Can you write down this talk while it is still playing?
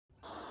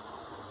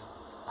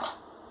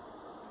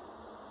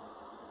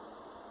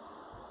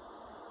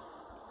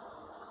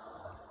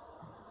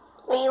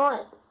What do you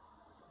want?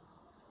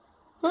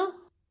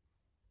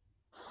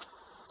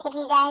 If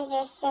you guys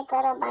are sick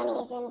little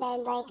bunnies in bed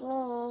like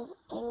me,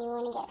 and you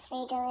want to get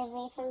free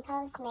delivery from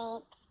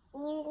Postmates,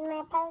 use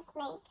my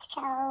Postmates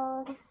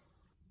code.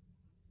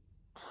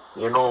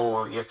 You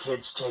know, your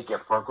kids take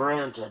it for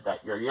granted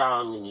that you're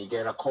young and you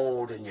get a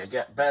cold and you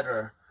get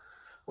better.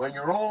 When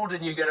you're old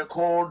and you get a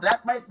cold,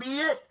 that might be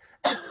it.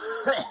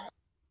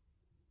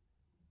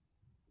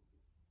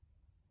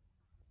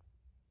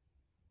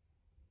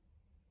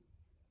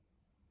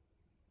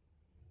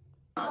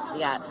 We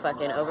got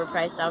fucking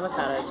overpriced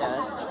avocado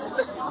toast,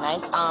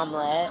 nice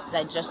omelet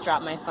that just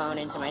dropped my phone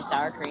into my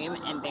sour cream,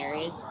 and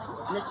berries.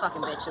 And this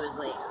fucking bitch was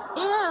late.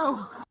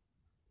 Ew!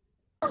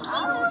 Olive,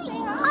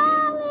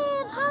 hi!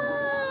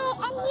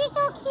 And you're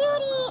so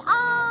cutie!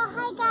 Oh,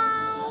 hi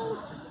guys!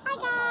 Hi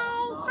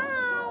guys! Hi!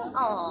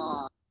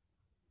 Aww.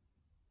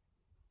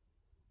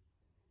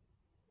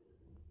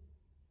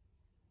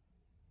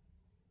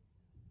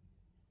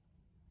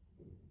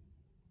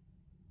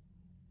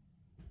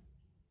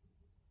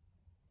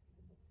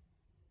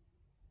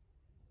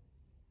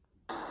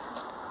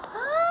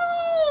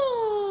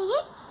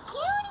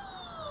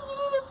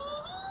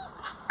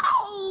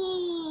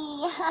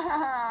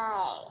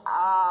 Hi!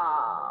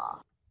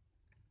 Oh.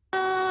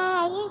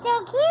 You're so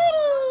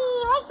cutie!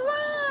 What's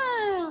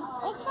wrong?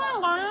 What's wrong,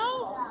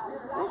 guys?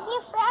 Who's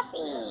your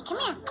Fluffy? Come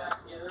here.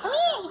 Come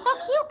here. You're so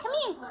cute. Come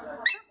here.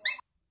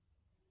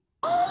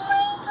 Oh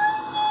my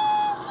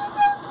goodness! You're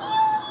so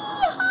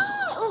cutie!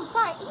 Hi! Oh,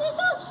 sorry. You're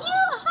so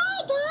cute! Hi,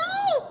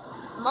 guys!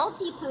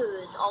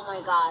 Multi-poos. Oh my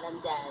god, I'm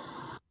dead.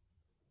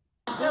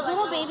 These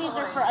little babies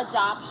are for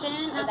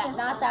adoption.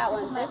 Not that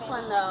one. This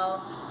one, though.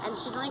 And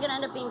she's only going to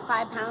end up being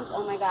 5 pounds.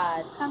 Oh, my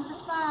God. Come to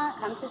Spot.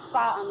 Come to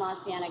Spot on La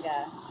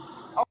Cienega.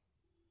 Oh.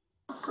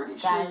 Pretty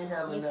sure Guys, you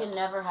have you enough. can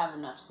never have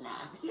enough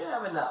snacks. You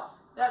have enough.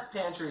 That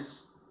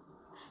pantry's...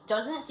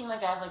 Doesn't it seem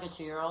like I have like a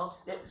 2-year-old?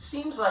 It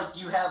seems like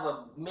you have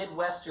a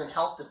Midwestern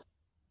health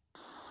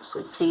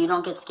defense. So you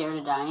don't get scared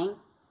of dying?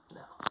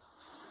 No.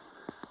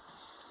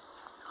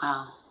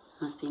 Wow.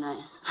 Must be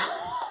nice.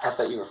 I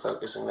thought you were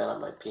focusing that on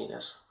my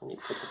penis when you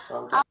put the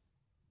phone down.